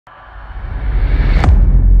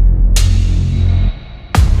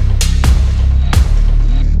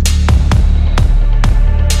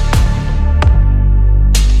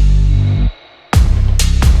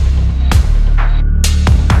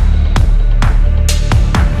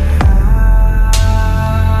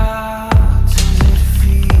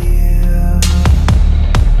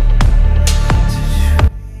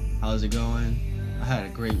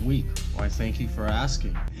Thank you for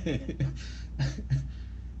asking.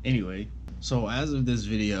 Anyway, so as of this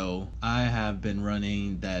video, I have been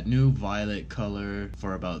running that new violet color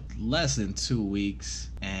for about less than 2 weeks,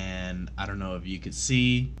 and I don't know if you could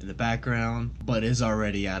see in the background, but it's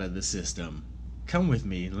already out of the system. Come with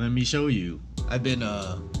me, let me show you. I've been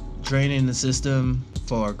draining the system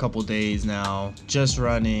for a couple days now, just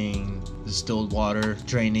running distilled water,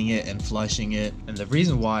 draining it and flushing it. And the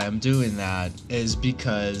reason why I'm doing that is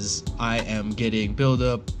because I am getting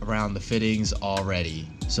buildup around the fittings already.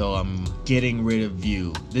 So I'm getting rid of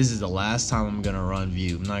View. This is the last time I'm gonna run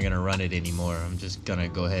View. I'm not gonna run it anymore. I'm just gonna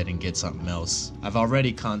go ahead and get something else. I've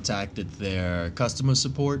already contacted their customer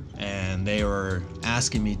support and they were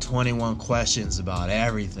asking me 21 questions about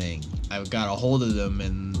everything. I got a hold of them,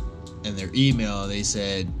 and in their email they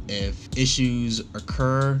said if issues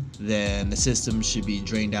occur then the system should be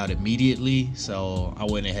drained out immediately. So I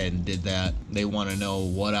went ahead and did that. They want to know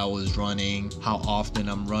what I was running, how often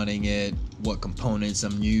I'm running it, what components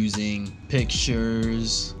I'm using,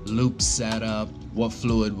 pictures, loop setup, what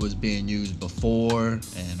fluid was being used before,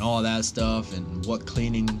 and all that stuff, and what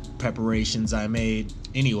cleaning preparations I made.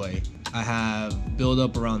 Anyway, I have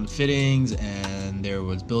buildup around the fittings, and there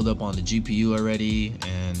was buildup on the GPU already,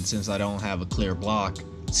 and since I don't have a clear block,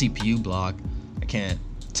 CPU block, I can't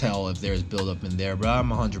tell if there's buildup in there, but I'm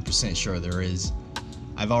 100% sure there is.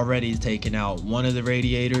 I've already taken out one of the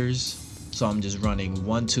radiators, so I'm just running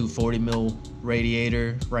one 240 mil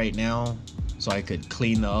radiator right now so I could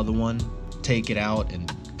clean the other one, take it out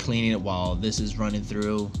and clean it while this is running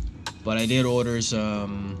through. But I did order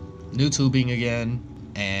some new tubing again,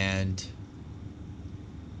 and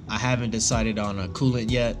I haven't decided on a coolant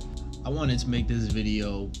yet. I wanted to make this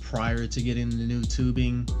video prior to getting the new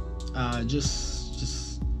tubing,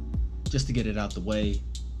 just to get it out the way,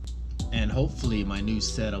 and hopefully my new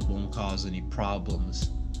setup won't cause any problems.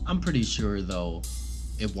 I'm pretty sure though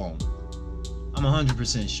it won't. I'm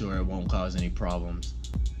 100% sure it won't cause any problems,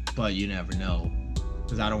 but you never know,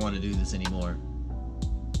 because I don't want to do this anymore,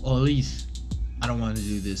 or at least I don't want to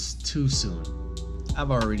do this too soon. I've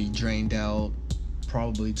already drained out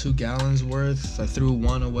probably 2 gallons worth. I threw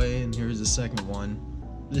one away and here's the second one.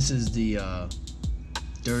 This is the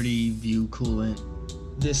dirty View coolant.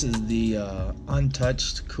 This is the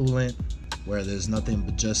untouched coolant where there's nothing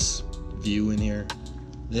but just View in here.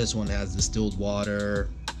 This one has distilled water,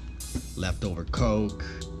 leftover Coke.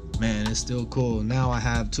 Man, it's still cool. Now I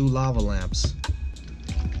have 2 lava lamps.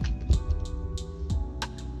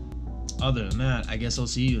 Other than that, I guess I'll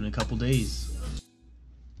see you in a couple days.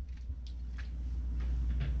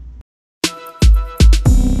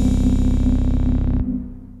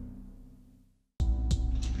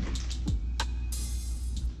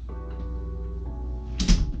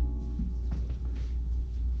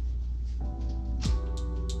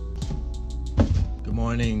 Good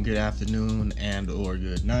morning, good afternoon, and or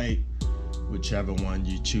good night, whichever one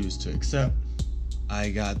you choose to accept. I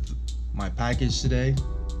got my package today.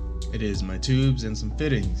 It is my tubes and some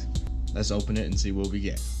fittings. Let's open it and see what we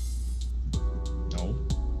get. No,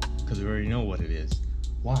 because we already know what it is.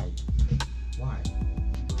 Why? Why?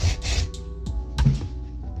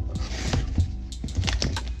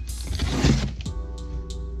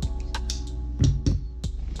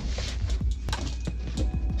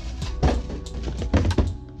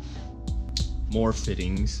 More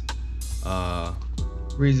fittings.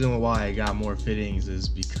 Reason why I got more fittings is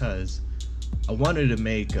because I wanted to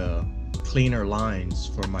make cleaner lines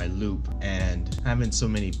for my loop, and having so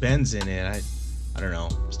many bends in it, I don't know,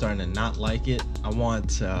 I'm starting to not like it. I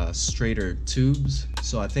want straighter tubes,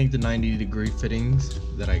 so I think the 90-degree fittings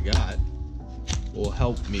that I got will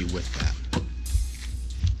help me with that.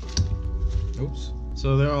 Oops.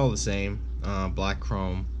 So they're all the same, black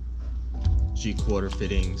chrome G-quarter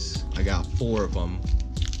fittings. I got 4 of them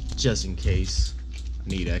just in case I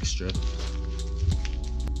need extra.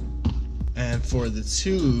 And for the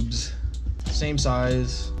tubes, same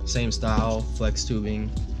size, same style, flex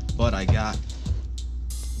tubing, but I got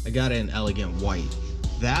it in elegant white.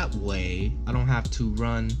 That way I don't have to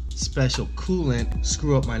run special coolant,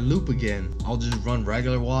 screw up my loop again. I'll just run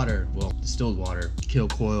regular water, well, distilled water, kill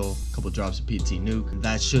coil, a couple drops of PT Nuke.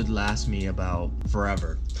 That should last me about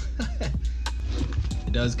forever.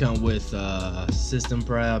 It does come with system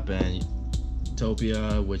prep and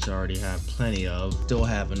Utopia, which I already have plenty of. Still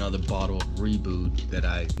have another bottle of Reboot that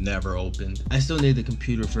I never opened. I still need the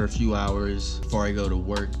computer for a few hours before I go to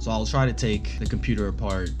work, so I'll try to take the computer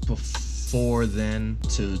apart before then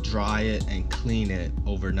to dry it and clean it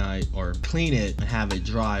overnight, or clean it and have it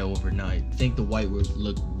dry overnight. I think the white would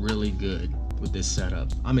look really good with this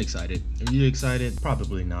setup. I'm excited. Are you excited?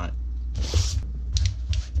 Probably not.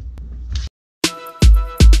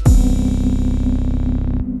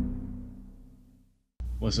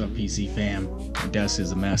 What's up, PC fam? My desk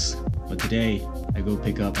is a mess, but today I go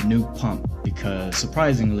pick up a new pump because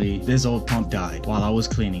surprisingly this old pump died while I was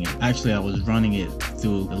cleaning it. Actually, I was running it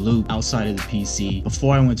through the loop outside of the PC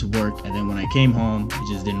before I went to work, and then when I came home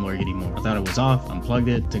it just didn't work anymore. I thought it was off, unplugged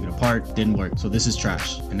it, took it apart, didn't work. So this is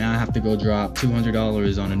trash, and now I have to go drop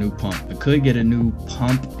 $200 on a new pump. I could get a new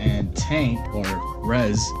pump and tank or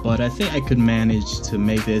res, but I think I could manage to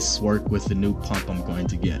make this work with the new pump I'm going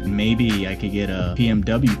to get. Maybe I could get a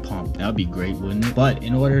PMW pump. That would be great, wouldn't it? But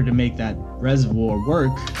in order to make that reservoir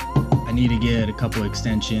work, I need to get a couple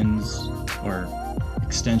extensions or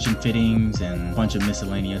extension fittings and a bunch of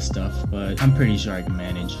miscellaneous stuff, but I'm pretty sure I can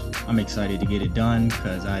manage. I'm excited to get it done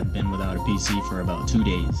because I've been without a PC for about 2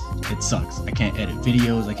 days. It sucks. I can't edit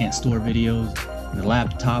videos, I can't store videos. The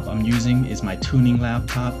laptop I'm using is my tuning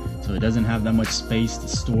laptop, so it doesn't have that much space to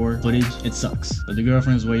store footage. It sucks. But the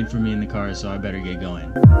girlfriend's waiting for me in the car, so I better get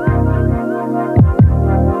going.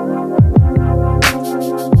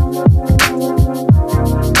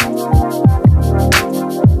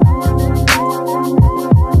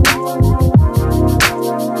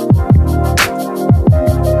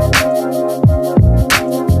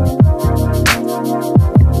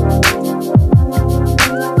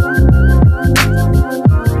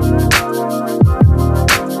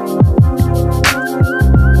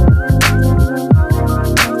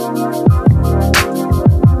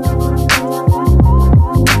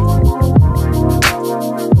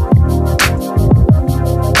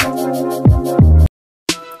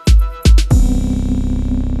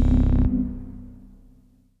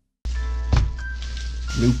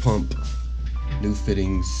 New pump, new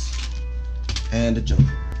fittings, and a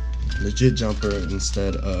jumper. Legit jumper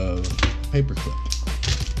instead of paperclip.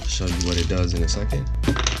 I'll show you what it does in a second.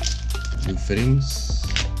 New fittings,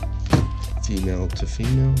 female to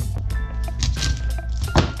female.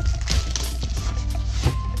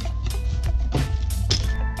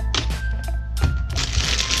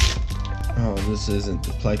 Oh, this isn't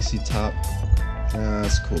the plexi top.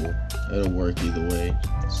 That's cool. It'll work either way.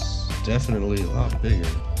 Definitely a lot bigger.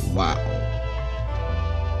 Wow.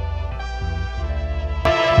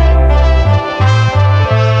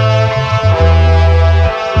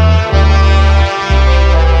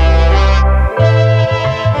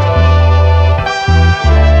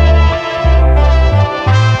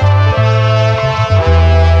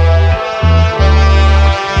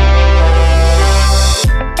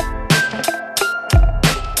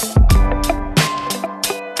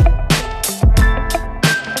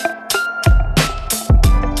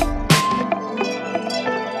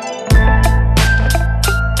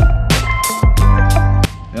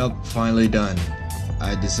 Finally done.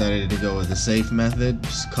 I decided to go with the safe method,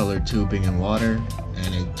 just colored tubing and water,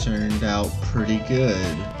 and it turned out pretty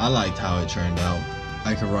good. I liked how it turned out.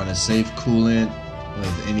 I could run a safe coolant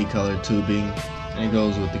with any colored tubing, and it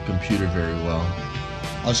goes with the computer very well.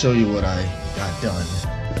 I'll show you what I got done.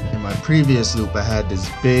 In my previous loop, I had this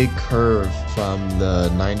big curve from the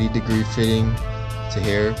 90-degree fitting to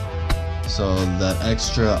here, so the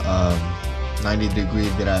extra 90-degree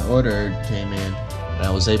that I ordered came in. I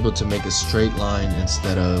was able to make a straight line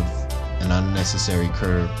instead of an unnecessary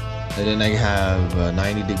curve. And then I have a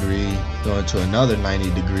 90 degree going to another 90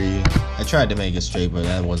 degree. I tried to make it straight, but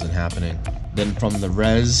that wasn't happening. Then from the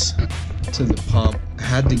res to the pump, I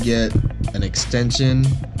had to get an extension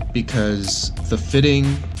because the fitting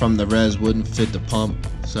from the res wouldn't fit the pump,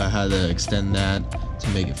 so I had to extend that to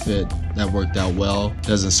make it fit. That worked out well.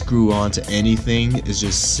 Doesn't screw onto anything. It's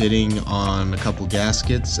just sitting on a couple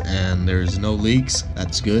gaskets and there's no leaks.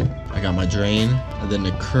 That's good. I got my drain, and then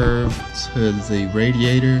the curve to the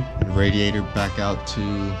radiator, and radiator back out to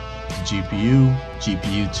the GPU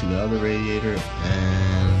to the other radiator,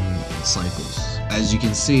 and it cycles. As you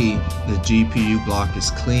can see, the GPU block is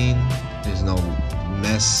clean. There's no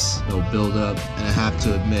mess, no buildup, and I have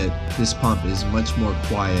to admit, this pump is much more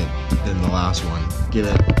quiet than the last one,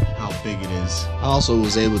 given how big it is. I also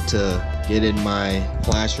was able to get in my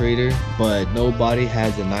flash reader, but nobody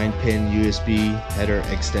has a 9-pin USB header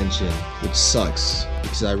extension, which sucks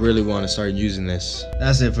because I really want to start using this.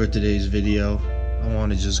 That's it for today's video. I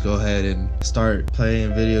want to just go ahead and start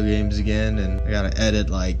playing video games again, and I gotta edit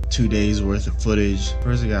like 2 days worth of footage.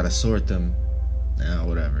 First I gotta sort them.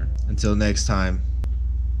 Whatever. Until next time.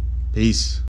 Peace.